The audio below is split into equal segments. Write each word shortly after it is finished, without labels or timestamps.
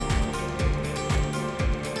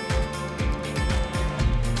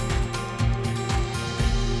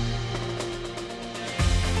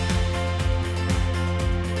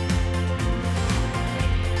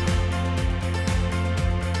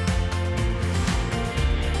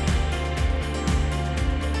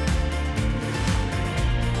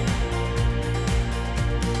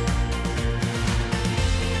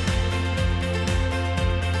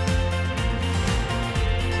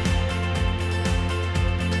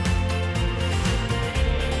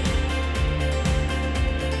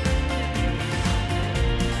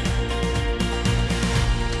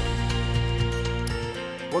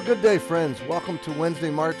Good day, friends. Welcome to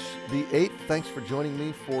Wednesday, March the 8th. Thanks for joining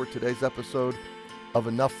me for today's episode of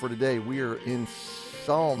Enough for Today. We are in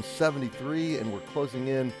Psalm 73, and we're closing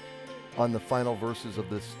in on the final verses of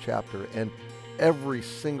this chapter. And every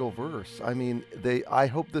single verse, I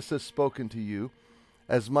hope this has spoken to you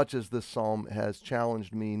as much as this psalm has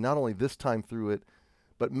challenged me, not only this time through it,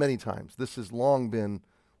 but many times. This has long been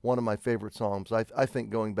one of my favorite psalms, I think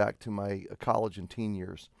going back to my college and teen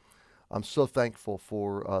years. I'm so thankful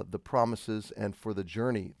for the promises and for the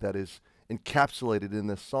journey that is encapsulated in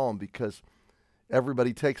this psalm, because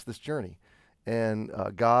everybody takes this journey. And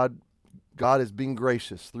God is being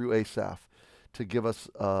gracious through Asaph to give us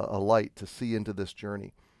a light to see into this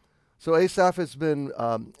journey. So Asaph has been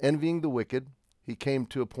envying the wicked. He came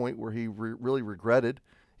to a point where he really regretted.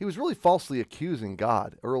 He was really falsely accusing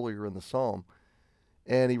God earlier in the psalm.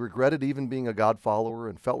 And he regretted even being a God follower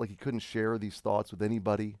and felt like he couldn't share these thoughts with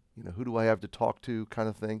anybody. Who do I have to talk to, kind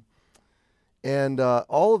of thing. And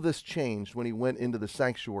all of this changed when he went into the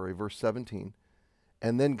sanctuary, verse 17.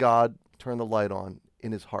 And then God turned the light on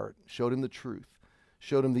in his heart, showed him the truth,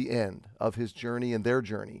 showed him the end of his journey and their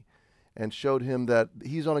journey, and showed him that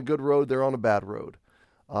he's on a good road, they're on a bad road,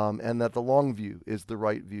 and that the long view is the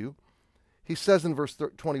right view. He says in verse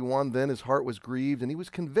 21, then his heart was grieved and he was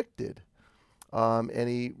convicted. And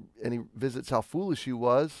he visits how foolish he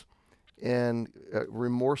was and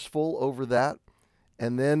remorseful over that.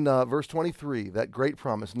 And then verse 23, that great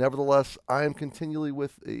promise, nevertheless, I am continually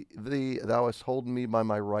with thee, thou hast holden me by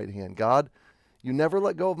my right hand. God, you never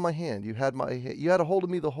let go of my hand. You had a hold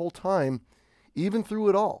of me the whole time, even through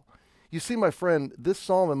it all. You see, my friend, this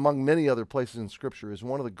psalm, among many other places in Scripture, is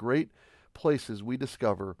one of the great places we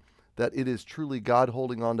discover that it is truly God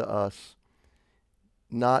holding on to us,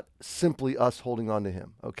 not simply us holding on to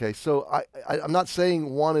him. Okay, so I'm not saying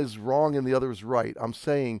one is wrong and the other is right. I'm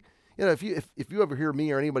saying, if you ever hear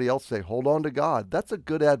me or anybody else say, hold on to God, that's a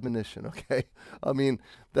good admonition, okay?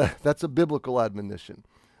 That's a biblical admonition.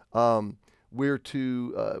 We're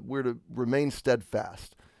to remain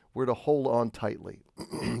steadfast. We're to hold on tightly.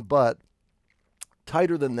 But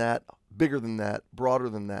tighter than that, bigger than that, broader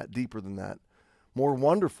than that, deeper than that, more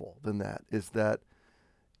wonderful than that is that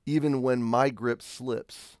even when my grip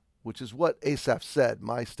slips, which is what Asaph said,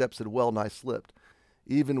 my steps had well nigh slipped.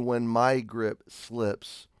 Even when my grip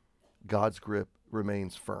slips, God's grip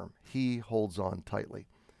remains firm. He holds on tightly.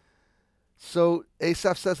 So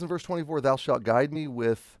Asaph says in verse 24, thou shalt guide me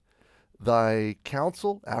with thy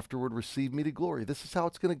counsel, afterward receive me to glory. This is how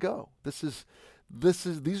it's going to go.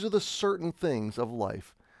 These are the certain things of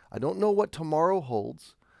life. I don't know what tomorrow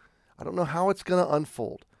holds. I don't know how it's going to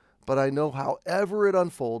unfold. But I know however it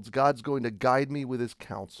unfolds, God's going to guide me with his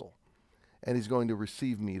counsel, and he's going to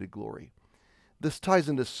receive me to glory. This ties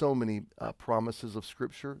into so many promises of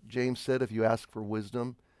Scripture. James said, if you ask for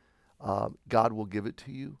wisdom, God will give it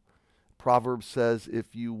to you. Proverbs says,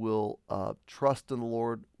 if you will trust in the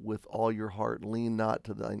Lord with all your heart, lean not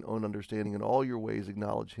to thine own understanding, in all your ways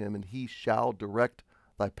acknowledge him, and he shall direct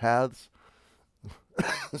thy paths.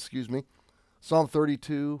 Excuse me. Psalm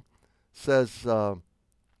 32 says,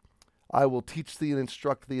 I will teach thee and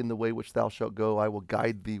instruct thee in the way which thou shalt go. I will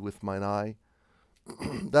guide thee with mine eye.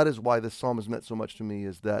 That is why this psalm has meant so much to me,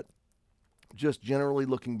 is that just generally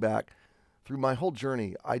looking back through my whole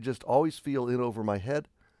journey, I just always feel in over my head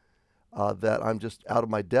that I'm just out of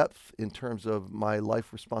my depth in terms of my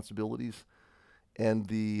life responsibilities and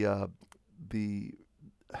the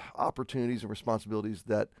opportunities and responsibilities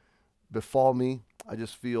that befall me. I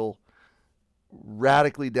just feel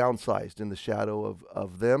radically downsized in the shadow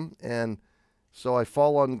of them. And so I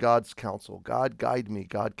fall on God's counsel. God guide me,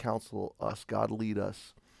 God counsel us, God lead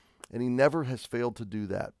us. And he never has failed to do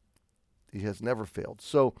that. He has never failed.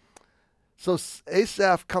 So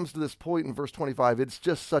Asaph comes to this point in verse 25. It's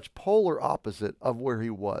just such polar opposite of where he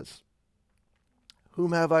was.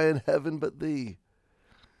 Whom have I in heaven but thee?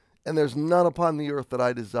 And there's none upon the earth that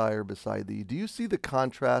I desire beside thee. Do you see the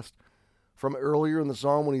contrast from earlier in the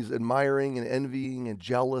psalm when he's admiring and envying and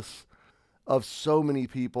jealous of so many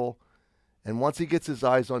people? And once he gets his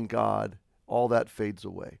eyes on God, all that fades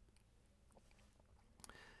away.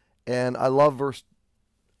 And I love verse,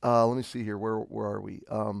 let me see here, where are we?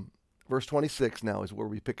 Verse 26 now is where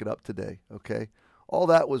we pick it up today, okay? All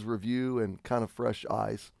that was review and kind of fresh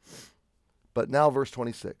eyes. But now verse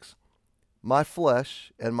 26. My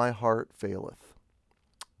flesh and my heart faileth,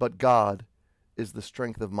 but God is the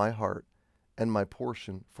strength of my heart and my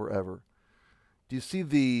portion forever. Do you see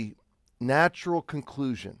the natural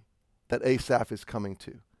conclusion that Asaph is coming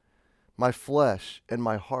to? My flesh and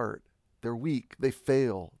my heart, they're weak, they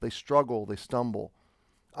fail, they struggle, they stumble.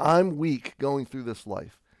 I'm weak going through this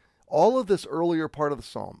life. all of this earlier part of the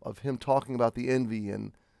psalm of him talking about the envy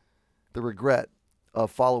and the regret of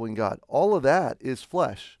following God, all of that is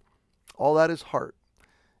flesh. All that is heart.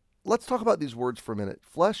 Let's talk about these words for a minute.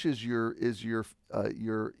 Flesh is your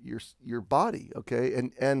body, okay,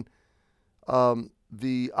 and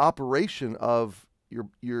the operation of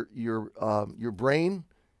your brain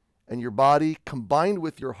and your body combined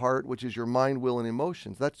with your heart, which is your mind, will, and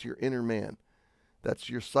emotions. That's your inner man. That's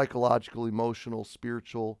your psychological, emotional,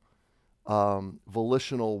 spiritual,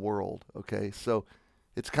 volitional world. Okay, so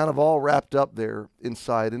it's kind of all wrapped up there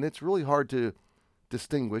inside, and it's really hard to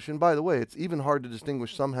distinguish. And by the way, it's even hard to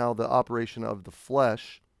distinguish somehow the operation of the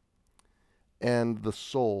flesh and the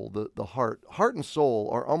soul, the heart. Heart and soul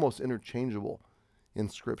are almost interchangeable in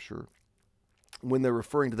Scripture when they're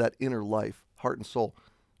referring to that inner life, heart and soul.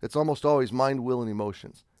 It's almost always mind, will, and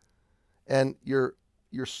emotions. And your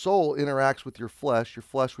soul interacts with your flesh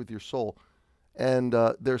with your soul. And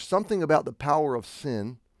there's something about the power of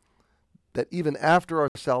sin that even after our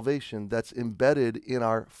salvation, that's embedded in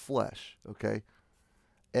our flesh, okay?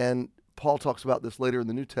 And Paul talks about this later in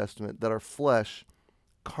the New Testament, that our flesh,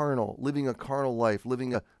 carnal, living a carnal life,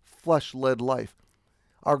 living a flesh-led life.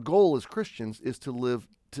 Our goal as Christians is to live,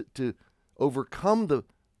 to overcome the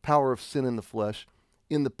power of sin in the flesh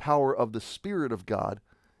in the power of the Spirit of God.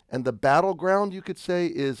 And the battleground, you could say,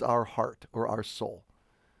 is our heart or our soul.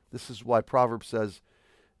 This is why Proverbs says,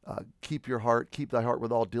 keep thy heart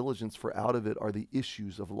with all diligence, for out of it are the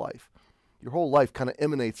issues of life. Your whole life kind of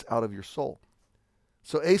emanates out of your soul.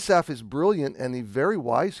 So Asaph is brilliant and he's very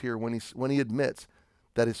wise here when he admits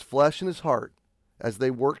that his flesh and his heart, as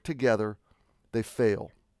they work together, they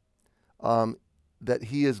fail. That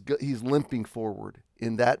he's limping forward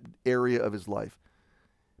in that area of his life.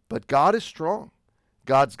 But God is strong.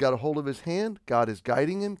 God's got a hold of his hand. God is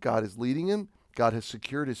guiding him. God is leading him. God has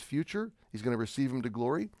secured his future. He's going to receive him to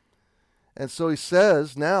glory. And so he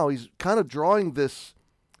says now, he's kind of drawing this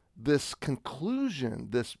conclusion,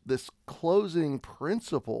 this closing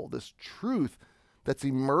principle, this truth that's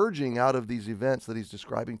emerging out of these events that he's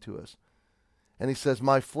describing to us. And he says,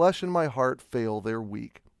 my flesh and my heart fail, they're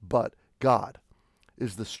weak, but God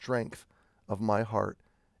is the strength of my heart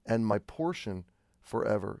and my portion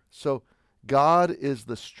forever. So God is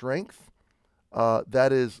the strength,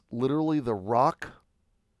 that is literally the rock,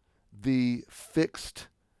 the fixed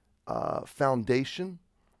foundation,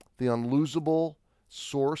 the unlosable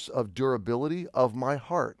source of durability of my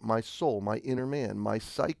heart, my soul, my inner man, my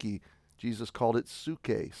psyche. Jesus called it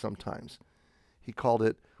suke sometimes. He called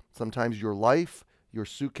it sometimes your life, your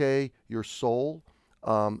suke, your soul,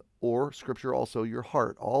 or Scripture also your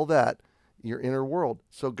heart. All that, your inner world.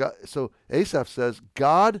 So Asaph says,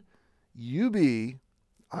 God, you be,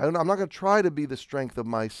 I'm not going to try to be the strength of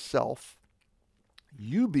myself.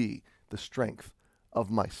 You be the strength of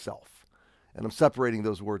myself. And I'm separating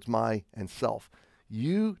those words, my and self.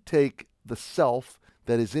 You take the self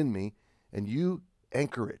that is in me and you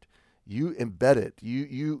anchor it. You embed it.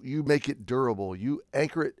 You make it durable. You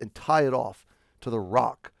anchor it and tie it off to the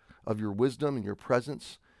rock of your wisdom and your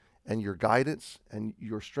presence and your guidance and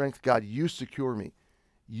your strength. God, you secure me.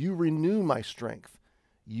 You renew my strength.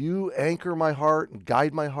 You anchor my heart and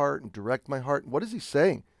guide my heart and direct my heart. What is he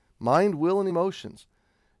saying? Mind, will, and emotions.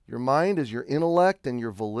 Your mind is your intellect, and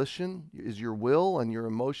your volition is your will, and your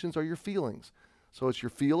emotions are your feelings. So it's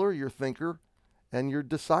your feeler, your thinker, and your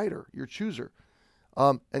decider, your chooser.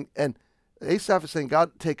 And Asaph is saying,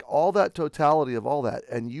 God, take all that totality of all that,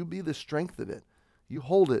 and you be the strength of it. You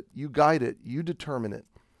hold it, you guide it, you determine it.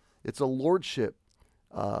 It's a lordship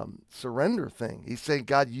surrender thing. He's saying,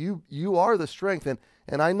 God, you are the strength.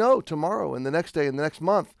 And I know tomorrow and the next day and the next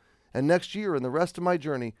month and next year and the rest of my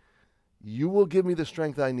journey, you will give me the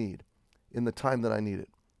strength I need in the time that I need it.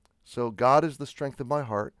 So God is the strength of my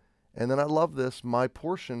heart. And then I love this, my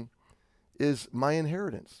portion is my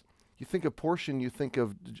inheritance. You think of portion, you think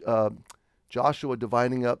of Joshua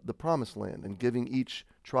dividing up the promised land and giving each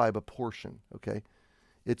tribe a portion, okay?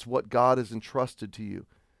 It's what God has entrusted to you.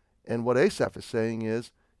 And what Asaph is saying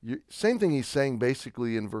is, same thing he's saying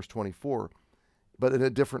basically in verse 24, but in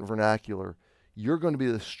a different vernacular. You're going to be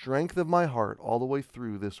the strength of my heart all the way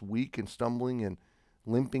through this weak and stumbling and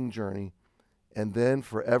limping journey. And then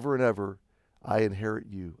forever and ever, I inherit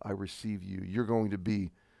you. I receive you. You're going to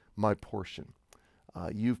be my portion.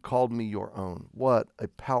 You've called me your own. What a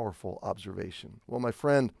powerful observation. Well, my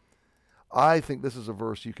friend, I think this is a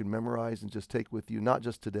verse you can memorize and just take with you, not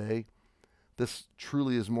just today. This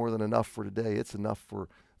truly is more than enough for today. It's enough for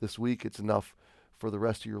this week. It's enough for the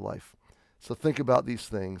rest of your life. So think about these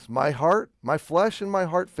things. My heart, my flesh and my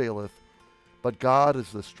heart faileth, but God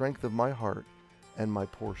is the strength of my heart and my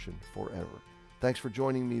portion forever. Thanks for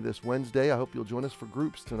joining me this Wednesday. I hope you'll join us for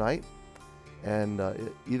groups tonight. And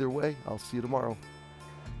either way, I'll see you tomorrow.